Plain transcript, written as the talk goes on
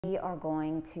we are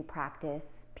going to practice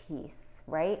peace,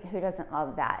 right? Who doesn't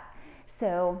love that?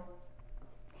 So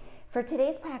for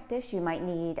today's practice, you might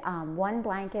need one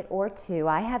blanket or two.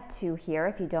 I have two here.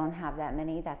 If you don't have that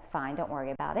many, that's fine. Don't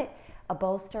worry about it. A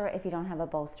bolster. If you don't have a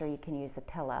bolster, you can use a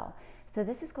pillow. So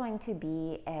this is going to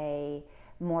be a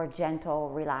more gentle,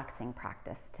 relaxing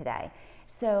practice today.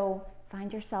 So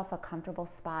find yourself a comfortable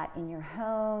spot in your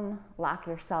home, lock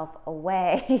yourself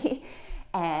away,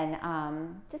 and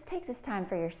just take this time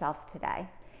for yourself today.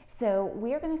 So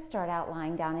we're going to start out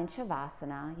lying down in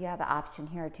Shavasana. You have the option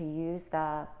here to use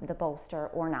the bolster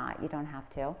or not. You don't have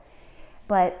to.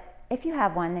 But if you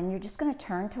have one, then you're just going to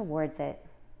turn towards it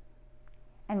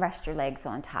and rest your legs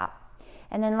on top.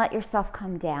 And then let yourself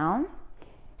come down.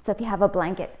 So if you have a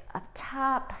blanket up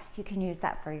top, you can use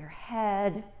that for your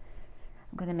head.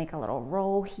 I'm going to make a little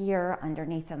roll here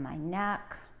underneath of my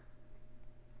neck.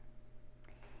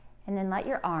 And then let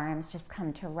your arms just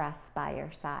come to rest by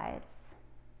your sides.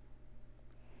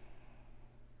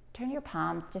 Turn your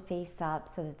palms to face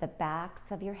up so that the backs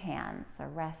of your hands are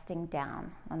resting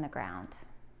down on the ground.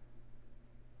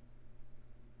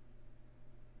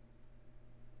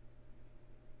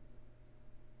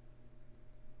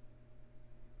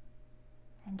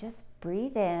 And just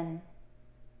breathe in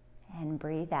and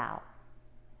breathe out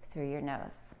through your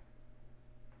nose.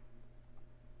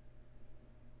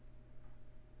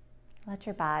 Let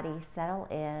your body settle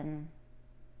in.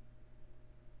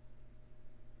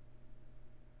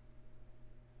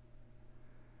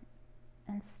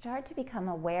 And start to become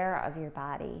aware of your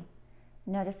body,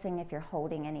 noticing if you're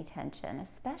holding any tension,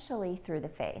 especially through the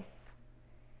face.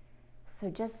 So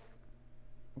just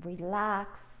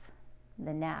relax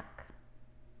the neck,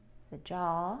 the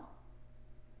jaw,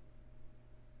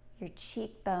 your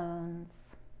cheekbones,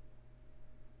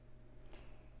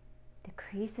 the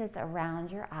creases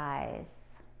around your eyes,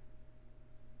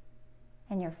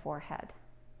 and your forehead.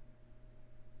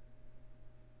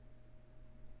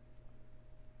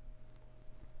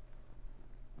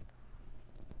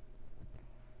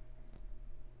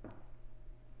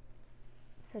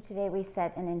 So today we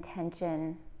set an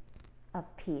intention of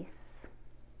peace.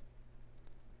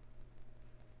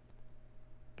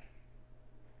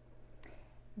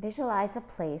 Visualize a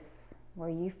place where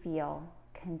you feel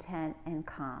content and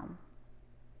calm.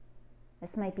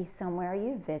 This might be somewhere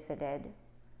you visited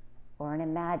or an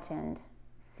imagined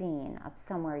scene of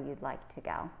somewhere you'd like to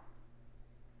go.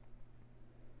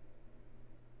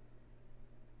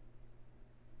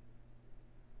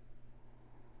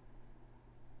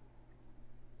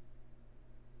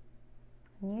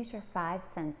 And use your five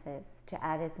senses to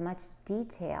add as much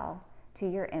detail to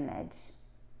your image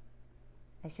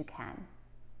as you can.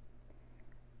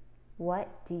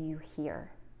 What do you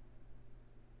hear?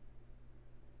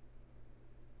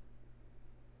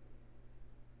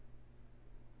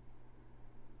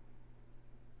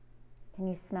 Can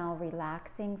you smell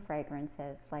relaxing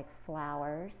fragrances like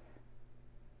flowers,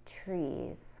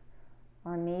 trees,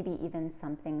 or maybe even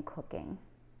something cooking?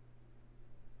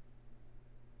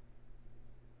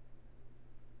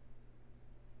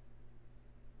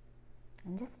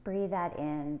 And just breathe that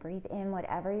in. Breathe in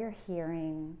whatever you're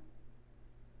hearing,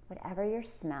 whatever you're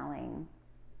smelling.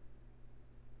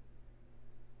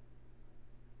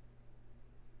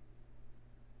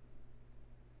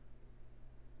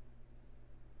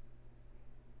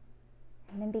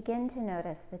 And then begin to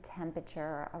notice the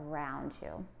temperature around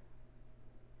you.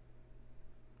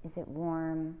 Is it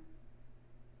warm?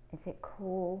 Is it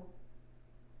cool?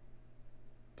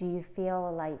 Do you feel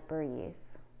a light breeze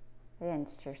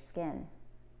against your skin?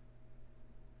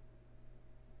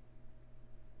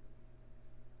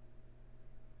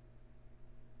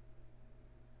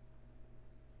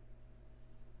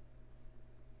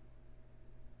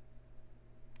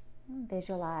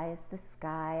 Visualize the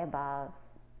sky above.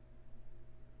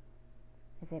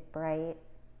 Is it bright,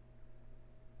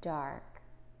 dark,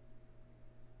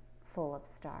 full of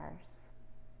stars?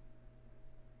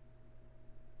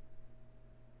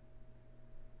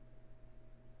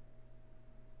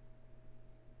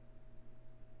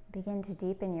 Begin to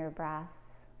deepen your breath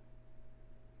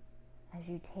as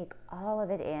you take all of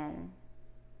it in,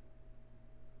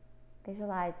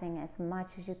 visualizing as much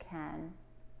as you can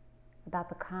about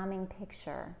the calming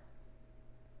picture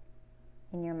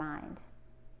in your mind.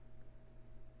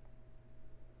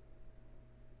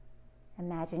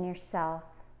 Imagine yourself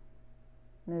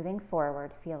moving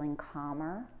forward, feeling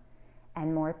calmer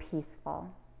and more peaceful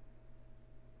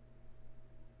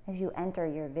as you enter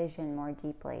your vision more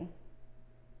deeply.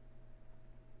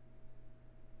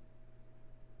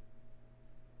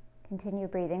 Continue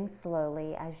breathing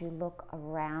slowly as you look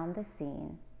around the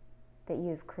scene that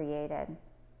you've created.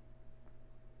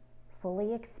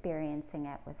 fully experiencing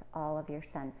it with all of your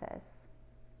senses.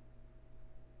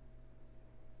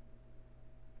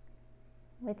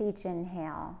 With each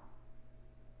inhale,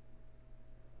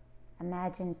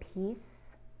 imagine peace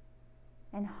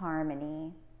and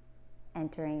harmony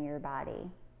entering your body.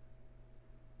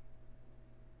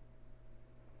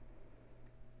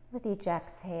 With each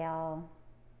exhale,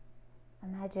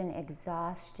 imagine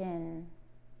exhaustion,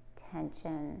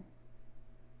 tension,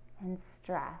 and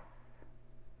stress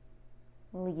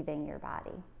leaving your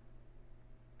body.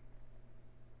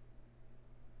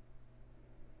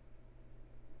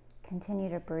 Continue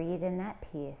to breathe in that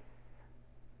peace.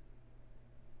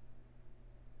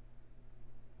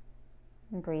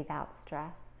 And breathe out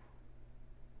stress.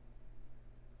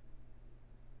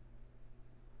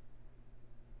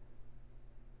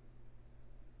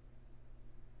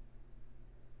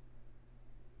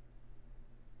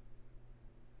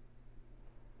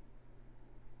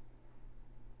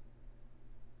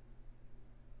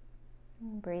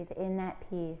 And breathe in that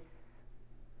peace.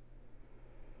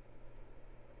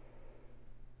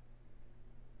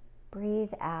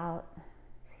 Breathe out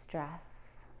stress.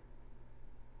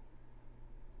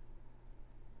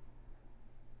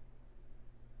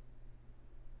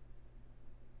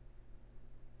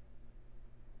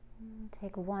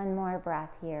 Take one more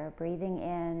breath here, breathing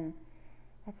in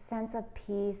that sense of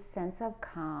peace, sense of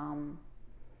calm,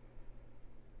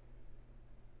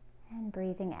 and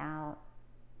breathing out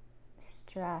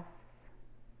stress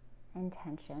and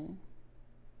tension.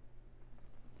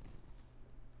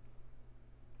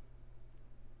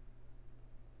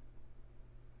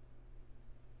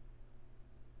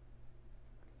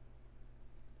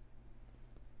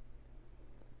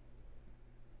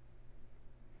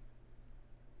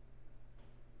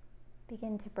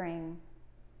 Begin to bring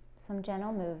some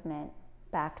gentle movement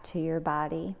back to your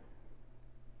body.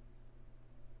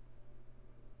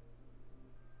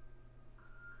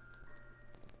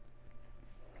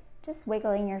 Just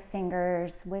wiggling your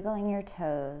fingers, wiggling your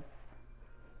toes.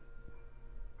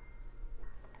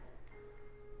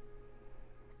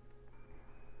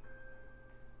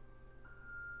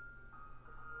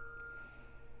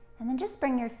 And then just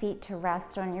bring your feet to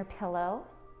rest on your pillow.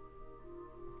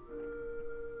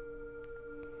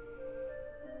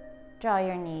 Draw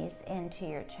your knees into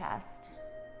your chest.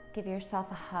 Give yourself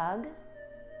a hug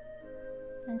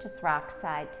and just rock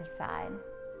side to side.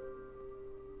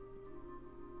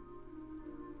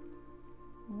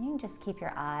 And you can just keep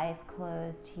your eyes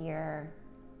closed here.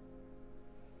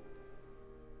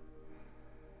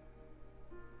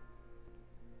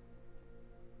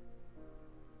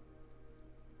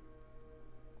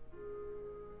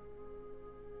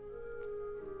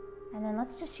 And then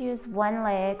let's just use one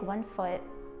leg, one foot,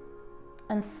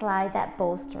 and slide that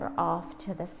bolster off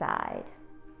to the side.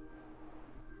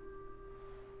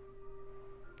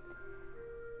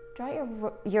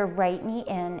 Draw your right knee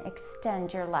in,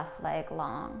 extend your left leg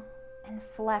long, and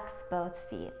flex both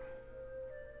feet.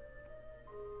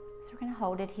 So we're going to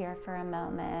hold it here for a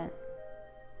moment.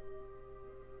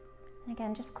 And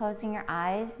again, just closing your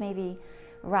eyes, maybe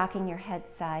rocking your head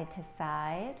side to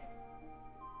side.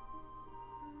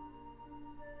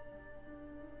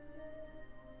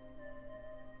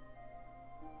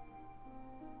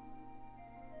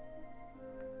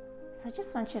 So I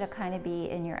just want you to kind of be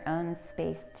in your own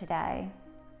space today.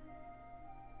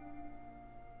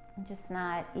 And just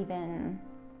not even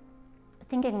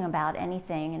thinking about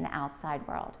anything in the outside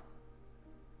world.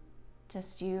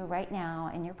 Just you right now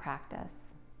in your practice.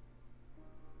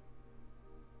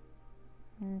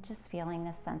 And just feeling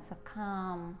this sense of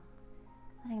calm,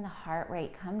 letting the heart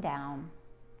rate come down.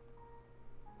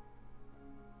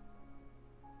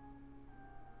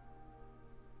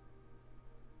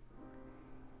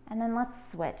 And then let's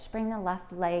switch. Bring the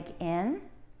left leg in,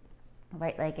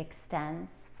 right leg extends,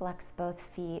 flex both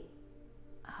feet.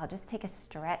 I'll just take a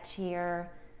stretch here.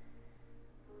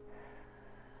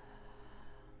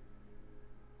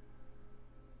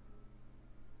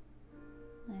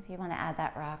 And if you want to add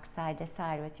that rock side to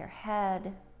side with your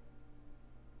head.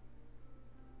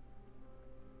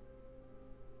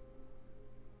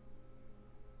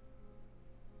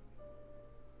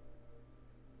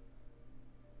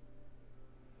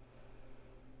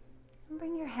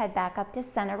 Bring your head back up to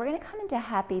center. We're going to come into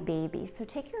happy baby. So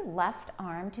take your left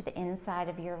arm to the inside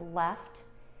of your left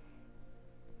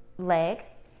leg,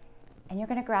 and you're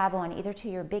going to grab on either to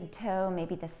your big toe,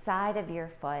 maybe the side of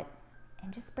your foot,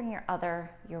 and just bring your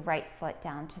right foot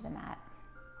down to the mat.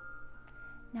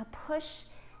 Now push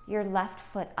your left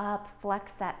foot up,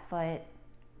 flex that foot,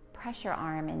 press your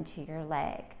arm into your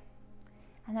leg.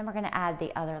 And then we're going to add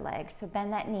the other leg. So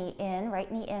bend that knee in,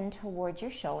 right knee in towards your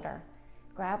shoulder.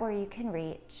 Grab where you can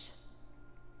reach.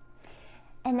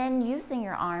 And then using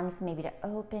your arms maybe to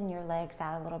open your legs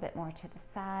out a little bit more to the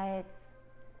sides.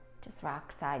 Just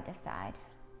rock side to side.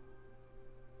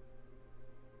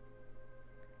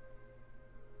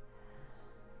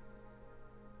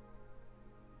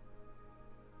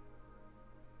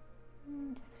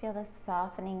 And just feel the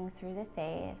softening through the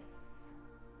face.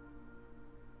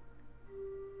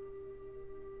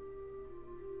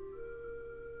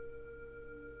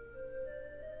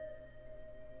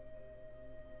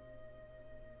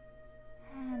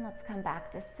 And let's come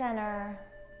back to center.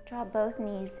 Draw both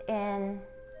knees in.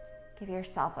 Give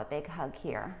yourself a big hug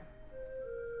here.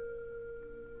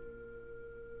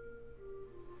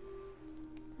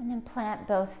 And then plant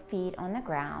both feet on the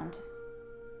ground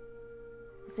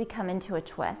as we come into a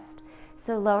twist.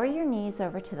 So lower your knees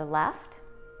over to the left.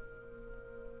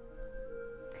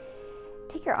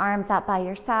 Take your arms out by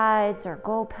your sides or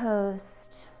goalpost.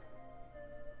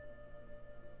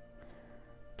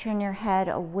 Turn your head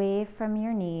away from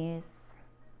your knees.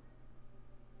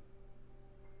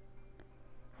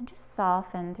 And just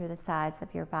soften through the sides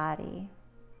of your body.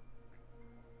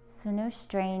 So no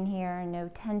strain here, no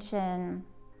tension.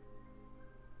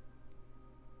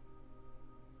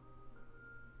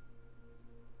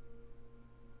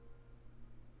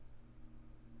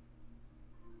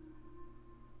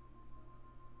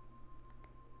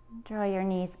 Draw your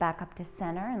knees back up to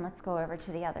center and let's go over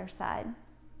to the other side.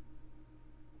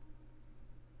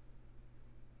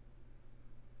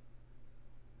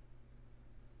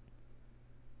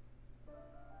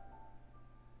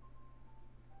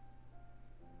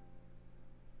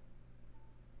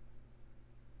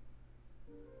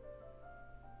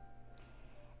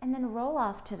 And then roll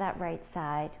off to that right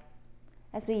side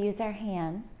as we use our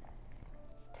hands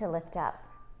to lift up,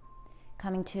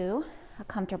 coming to a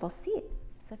comfortable seat.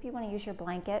 So if you want to use your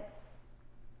blanket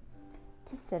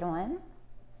to sit on,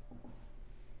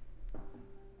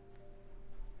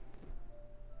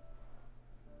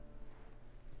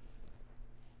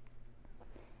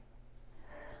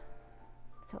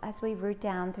 so as we root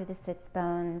down through the sits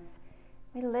bones,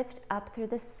 we lift up through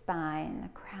the spine, the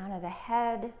crown of the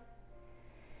head.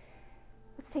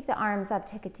 Let's take the arms up,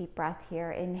 take a deep breath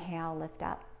here. Inhale, lift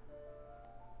up.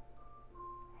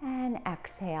 And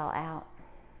exhale out.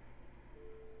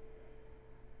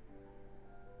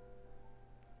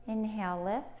 Inhale,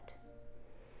 lift.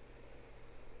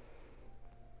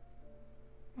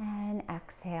 And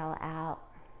exhale out.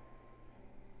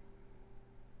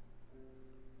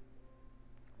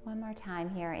 One more time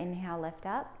here. Inhale, lift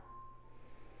up.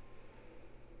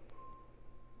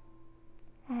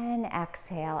 And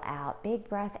exhale out. Big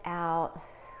breath out,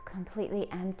 completely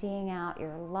emptying out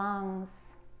your lungs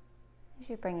as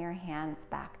you bring your hands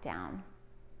back down.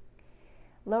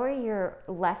 Lower your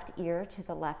left ear to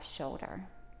the left shoulder.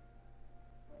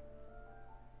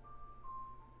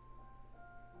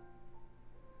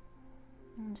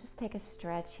 And just take a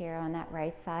stretch here on that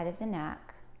right side of the neck.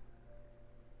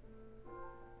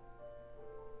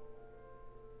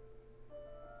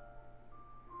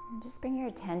 And just bring your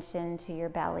attention to your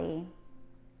belly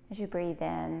as you breathe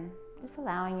in, just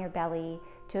allowing your belly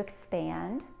to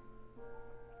expand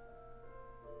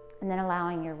and then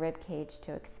allowing your rib cage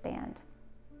to expand.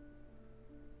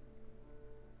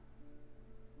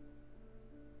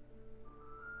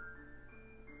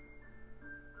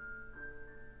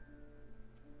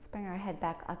 Let's bring our head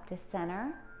back up to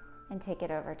center and take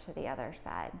it over to the other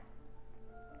side.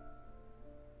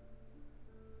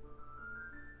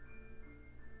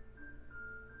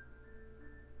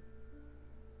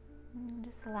 And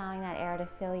just allowing that air to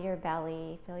fill your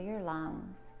belly, fill your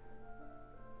lungs.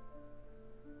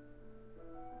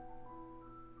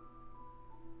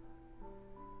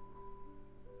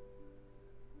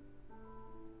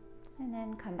 And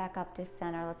then come back up to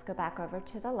center. Let's go back over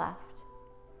to the left.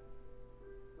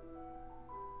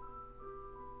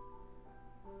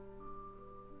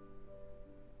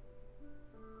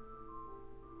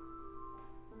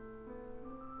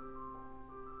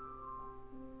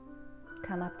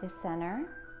 Come up to center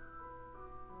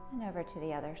and over to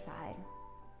the other side.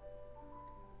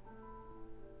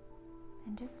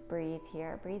 And just breathe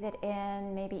here. Breathe it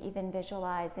in, maybe even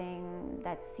visualizing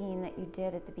that scene that you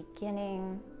did at the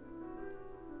beginning,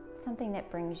 something that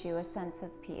brings you a sense of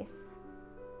peace.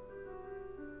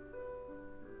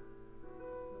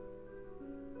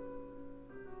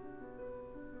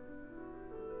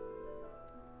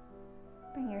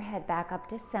 Bring your head back up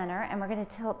to center, and we're going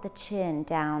to tilt the chin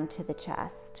down to the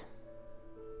chest.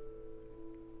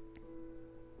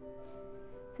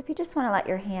 So if you just want to let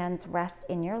your hands rest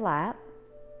in your lap,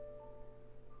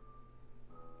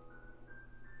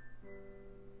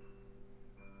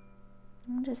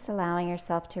 And just allowing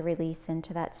yourself to release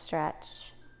into that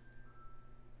stretch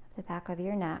of the back of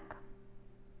your neck.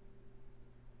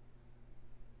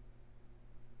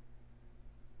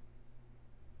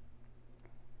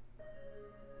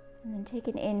 And then take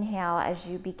an inhale as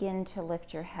you begin to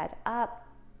lift your head up.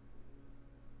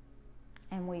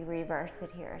 And we reverse it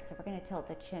here. So we're going to tilt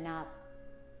the chin up.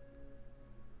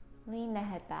 Lean the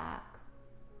head back.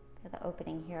 Feel the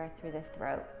opening here through the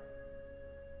throat.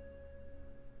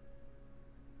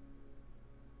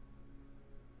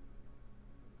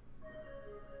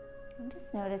 And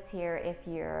just notice here if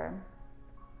your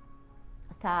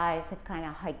thighs have kind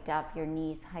of hiked up, your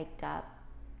knees hiked up.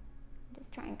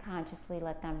 Just try and consciously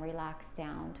let them relax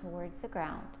down towards the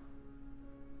ground.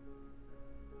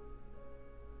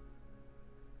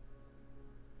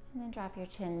 And then drop your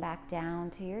chin back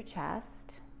down to your chest.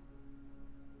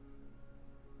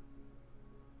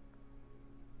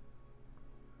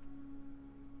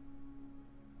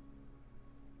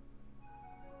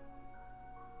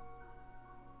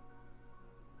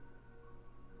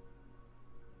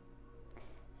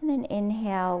 And then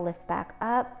inhale, lift back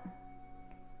up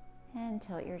and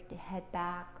tilt your head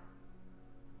back.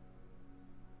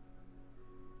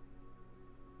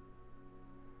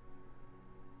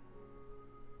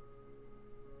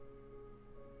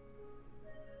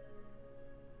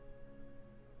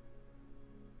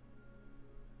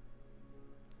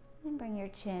 And bring your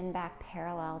chin back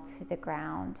parallel to the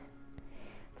ground.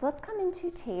 So let's come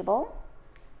into table.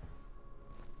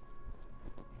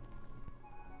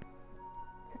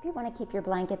 So if you want to keep your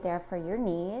blanket there for your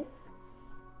knees.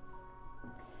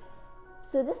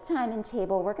 So this time in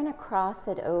table, we're going to cross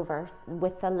it over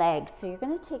with the legs. So you're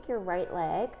going to take your right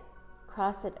leg,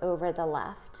 cross it over the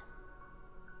left.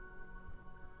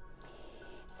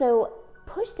 So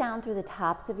push down through the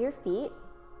tops of your feet.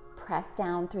 Press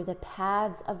down through the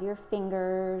pads of your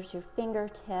fingers, your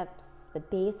fingertips, the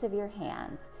base of your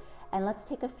hands. And let's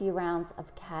take a few rounds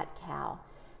of cat-cow.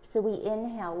 So we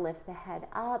inhale, lift the head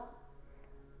up,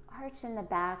 arch in the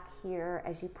back here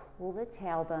as you pull the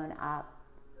tailbone up.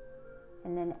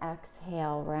 And then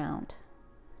exhale, round.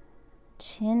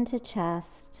 Chin to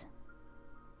chest.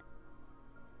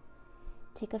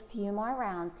 Take a few more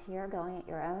rounds here, going at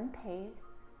your own pace.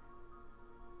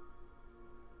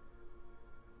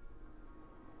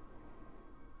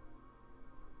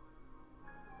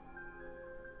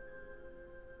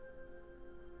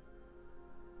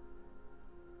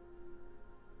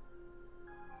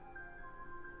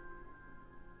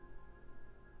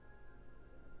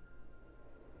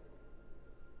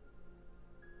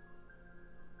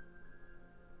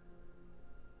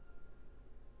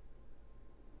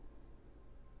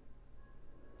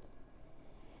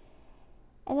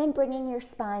 And then bringing your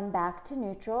spine back to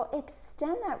neutral,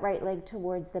 extend that right leg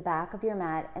towards the back of your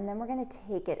mat, and then we're going to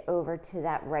take it over to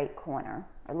that right corner,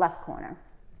 or left corner,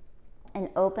 and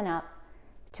open up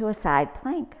to a side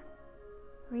plank.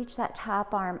 Reach that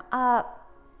top arm up,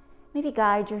 maybe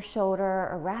guide your shoulder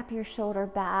or wrap your shoulder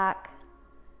back.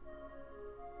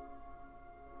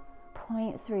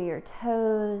 Point through your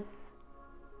toes.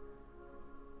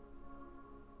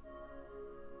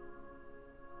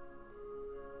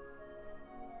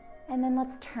 And then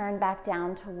let's turn back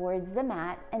down towards the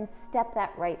mat and step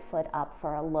that right foot up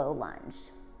for a low lunge.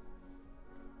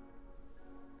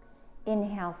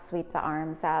 Inhale, sweep the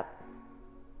arms up.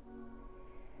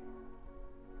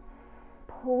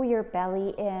 Pull your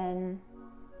belly in.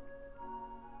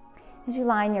 As you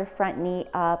line your front knee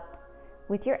up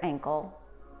with your ankle.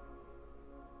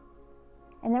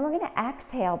 And then we're going to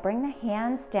exhale, bring the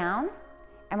hands down,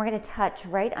 and we're going to touch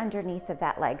right underneath of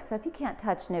that leg. So if you can't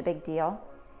touch, no big deal.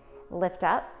 Lift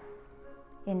up,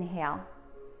 inhale,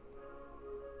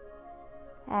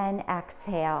 and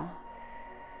exhale.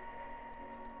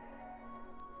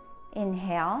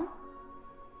 Inhale,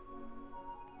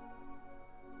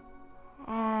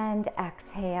 and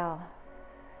exhale.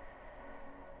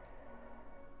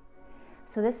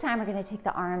 So this time we're going to take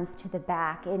the arms to the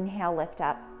back. Inhale, lift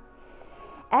up.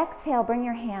 Exhale, bring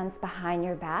your hands behind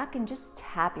your back and just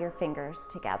tap your fingers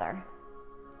together.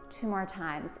 2 more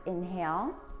times.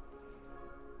 Inhale.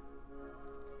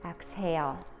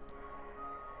 Exhale.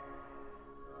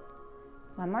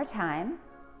 1 more time.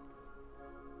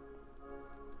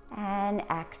 And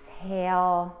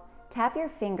exhale. Tap your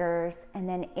fingers and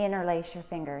then interlace your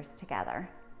fingers together.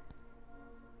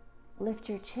 Lift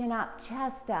your chin up,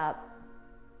 chest up,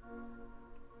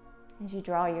 as you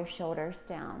draw your shoulders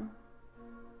down.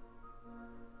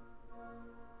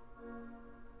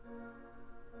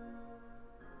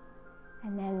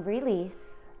 And then release.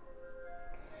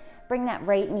 Bring that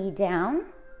right knee down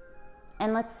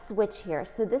And let's switch here.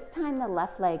 So this time the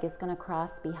left leg is going to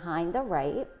cross behind the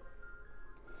right.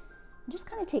 Just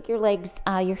kind of take your legs,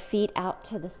 your feet out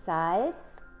to the sides.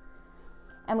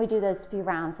 And we do those few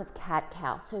rounds of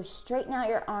cat-cow. So straighten out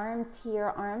your arms here.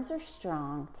 Arms are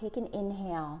strong. Take an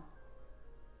inhale.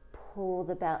 Pull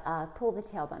the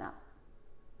tailbone up.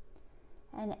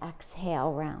 And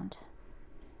exhale, round.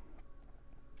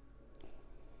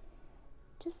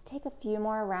 Just take a few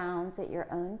more rounds at your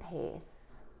own pace.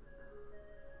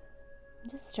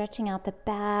 Just stretching out the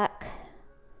back,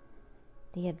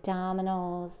 the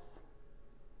abdominals.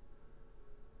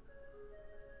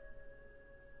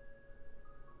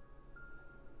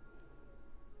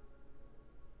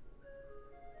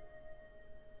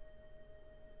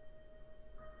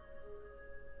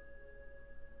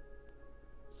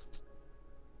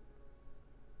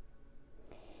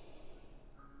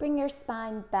 Bring your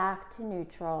spine back to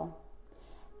neutral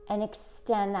and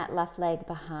extend that left leg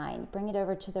behind. Bring it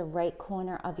over to the right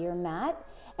corner of your mat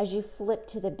as you flip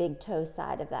to the big toe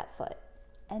side of that foot.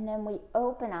 And then we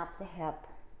open up the hip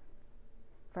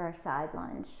for a side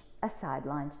plank.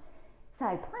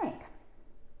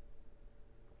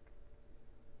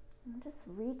 And just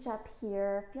reach up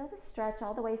here. Feel the stretch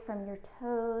all the way from your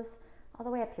toes, all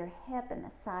the way up your hip and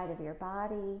the side of your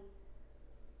body.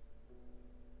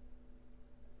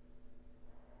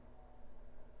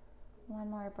 One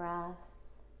more breath.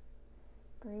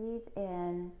 Breathe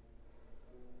in.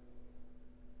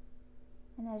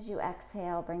 And as you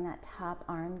exhale, bring that top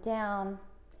arm down.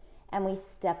 And we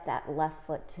step that left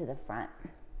foot to the front,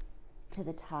 to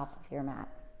the top of your mat.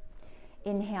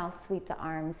 Inhale, sweep the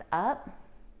arms up.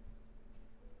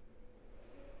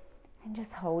 And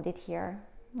just hold it here.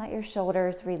 Let your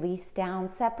shoulders release down.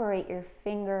 Separate your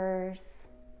fingers.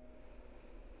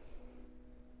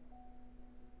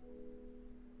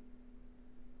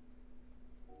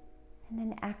 And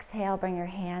then exhale, bring your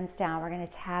hands down. We're going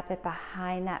to tap it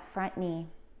behind that front knee.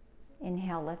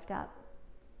 Inhale, lift up.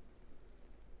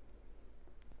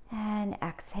 And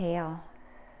exhale.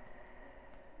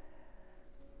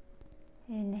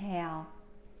 Inhale.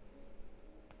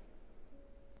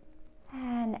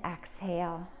 And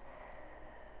exhale.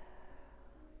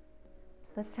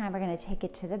 So this time we're going to take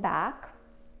it to the back.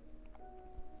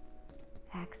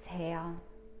 Exhale.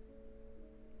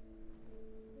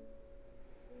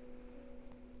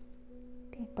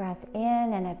 Big breath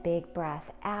in and a big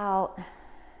breath out.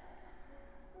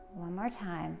 One more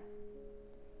time.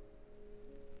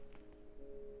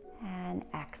 And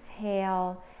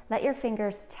exhale. Let your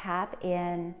fingers tap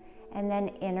in and then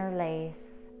interlace.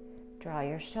 Draw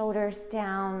your shoulders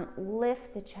down.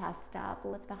 Lift the chest up.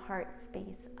 Lift the heart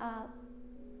space up.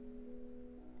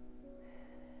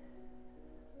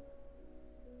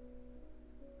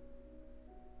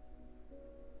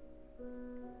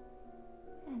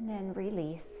 And then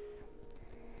release.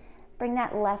 Bring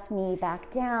that left knee back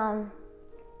down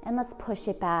and let's push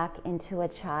it back into a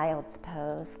child's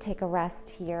pose. Take a rest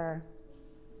here.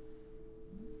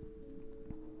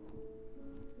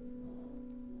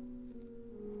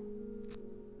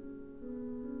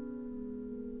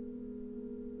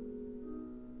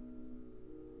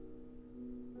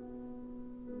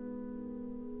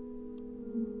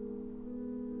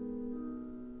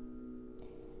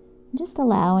 Just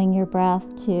allowing your breath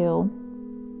to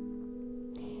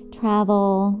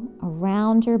travel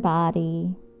around your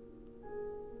body.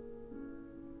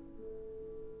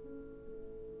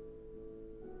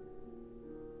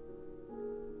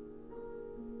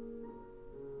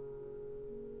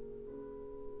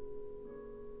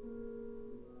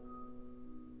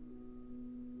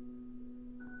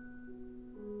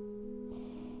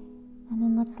 And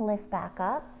then let's lift back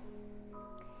up.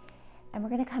 And we're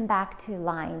going to come back to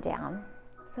lying down.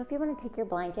 So if you want to take your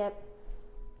blanket,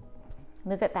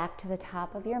 move it back to the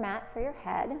top of your mat for your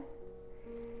head.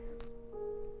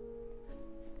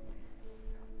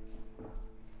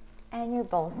 And your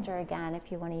bolster again if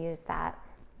you want to use that.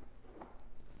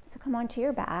 So come onto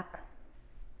your back.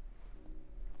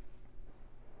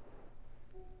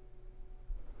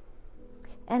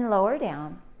 And lower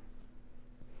down.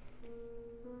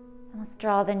 And let's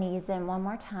draw the knees in one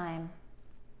more time.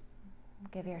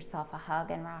 Give yourself a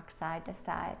hug and rock side to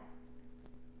side.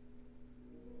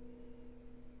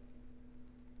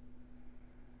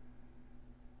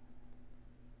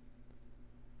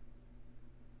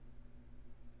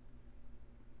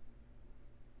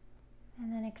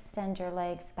 And then extend your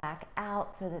legs back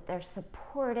out so that they're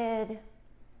supported. The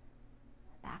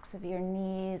backs of your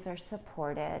knees are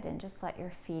supported, and just let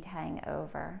your feet hang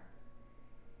over.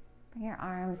 Bring your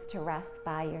arms to rest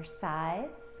by your sides.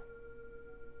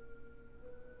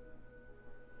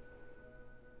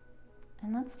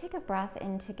 And let's take a breath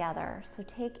in together. So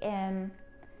take in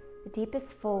the deepest,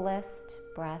 fullest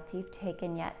breath you've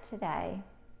taken yet today.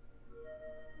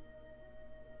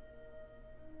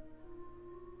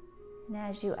 And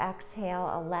as you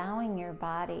exhale, allowing your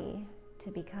body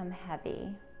to become heavy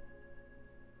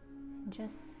and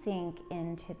just sink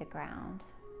into the ground.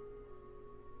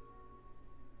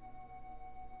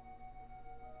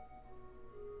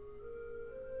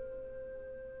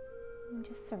 And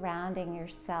just surrounding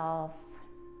yourself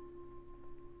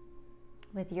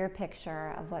with your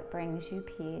picture of what brings you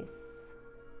peace.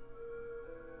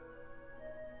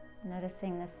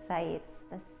 Noticing the sights,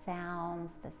 the sounds,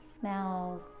 the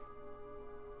smells,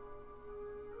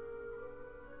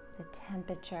 the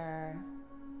temperature.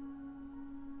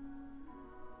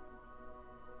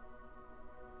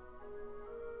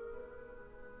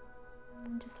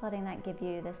 And just letting that give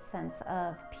you this sense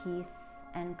of peace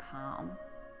and calm.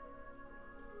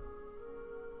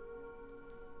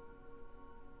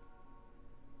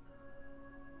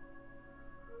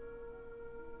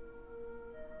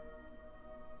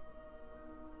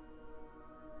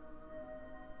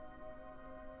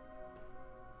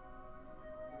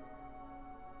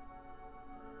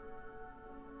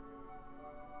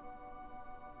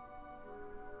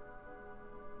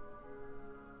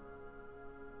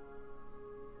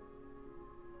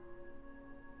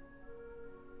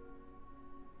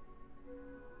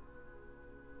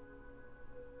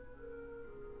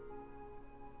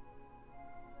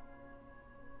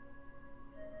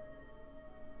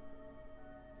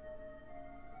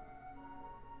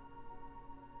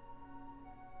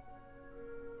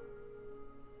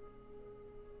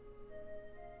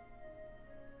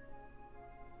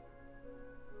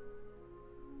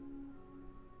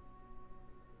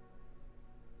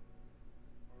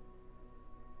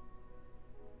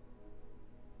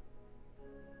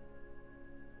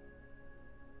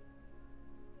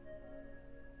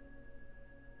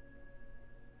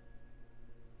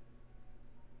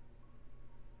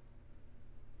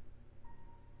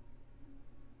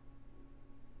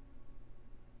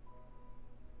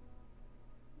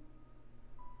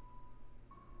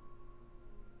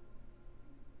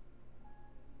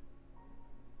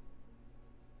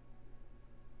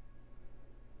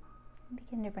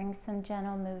 Begin to bring some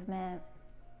gentle movement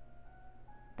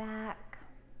back.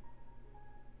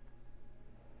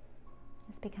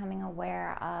 Just becoming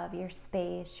aware of your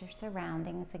space, your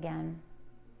surroundings again.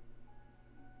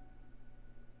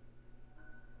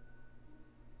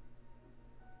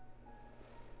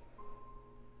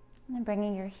 And then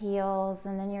bringing your heels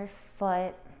and then your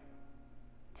foot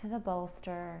to the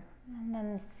bolster. And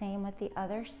then the same with the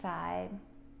other side.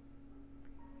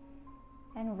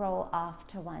 And roll off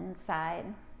to one side.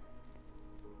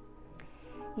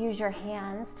 Use your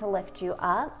hands to lift you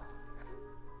up.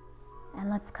 And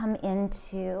let's come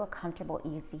into a comfortable,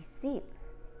 easy seat.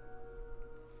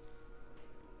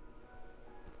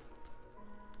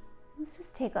 Let's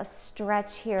just take a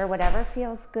stretch here, whatever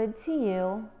feels good to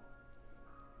you.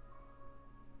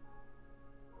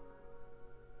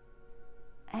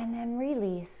 And then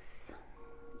release.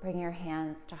 Bring your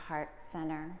hands to heart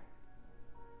center.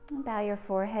 Bow your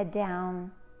forehead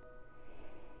down.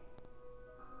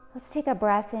 Let's take a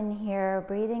breath in here,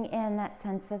 breathing in that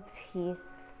sense of peace.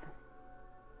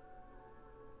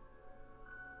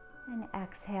 And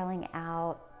exhaling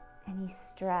out any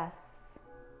stress,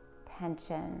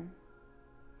 tension,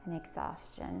 and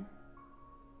exhaustion.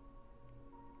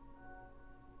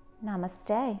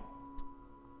 Namaste.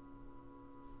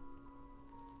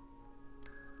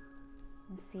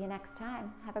 And see you next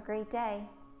time. Have a great day.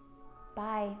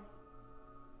 Bye.